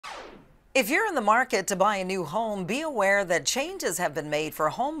If you're in the market to buy a new home, be aware that changes have been made for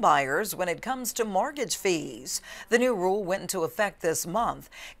home buyers when it comes to mortgage fees. The new rule went into effect this month.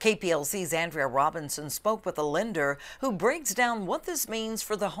 KPLC's Andrea Robinson spoke with a lender who breaks down what this means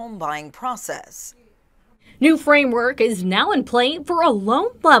for the home buying process. New framework is now in play for a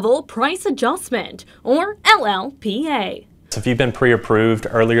loan level price adjustment, or LLPA. If you've been pre-approved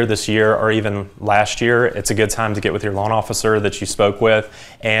earlier this year or even last year, it's a good time to get with your loan officer that you spoke with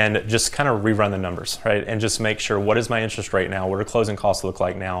and just kind of rerun the numbers, right? And just make sure, what is my interest rate now? What do closing costs look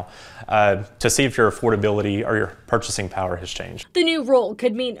like now? To see if your affordability or your purchasing power has changed. The new rule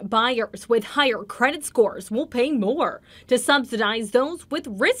could mean buyers with higher credit scores will pay more to subsidize those with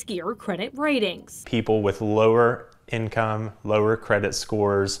riskier credit ratings. People with lower income, lower credit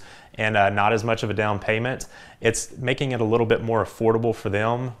scores, and not as much of a down payment, it's making it a little bit more affordable for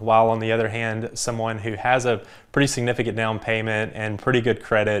them, while on the other hand, someone who has a pretty significant down payment and pretty good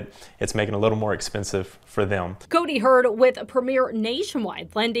credit, it's making it a little more expensive for them. Cody Hurd with Premier Nationwide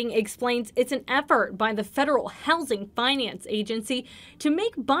Lending explains it's an effort by the Federal Housing Finance Agency to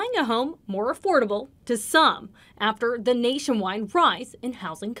make buying a home more affordable to some after the nationwide rise in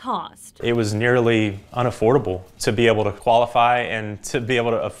housing costs. It was nearly unaffordable to be able to qualify and to be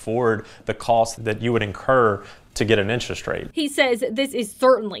able to afford the cost that you would incur to get an interest rate. He says this is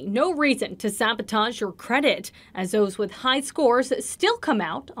certainly no reason to sabotage your credit, as those with high scores still come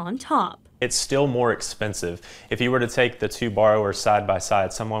out on top. It's still more expensive. If you were to take the two borrowers side by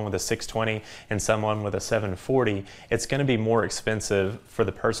side, someone with a 620 and someone with a 740, it's going to be more expensive for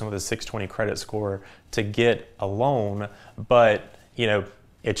the person with a 620 credit score to get a loan, but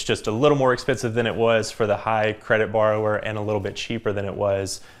it's just a little more expensive than it was for the high credit borrower and a little bit cheaper than it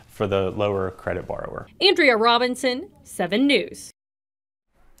was for the lower credit borrower. Andrea Robinson, 7 News.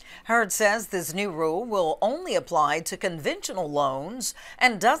 Hurd says this new rule will only apply to conventional loans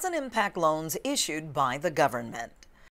and doesn't impact loans issued by the government.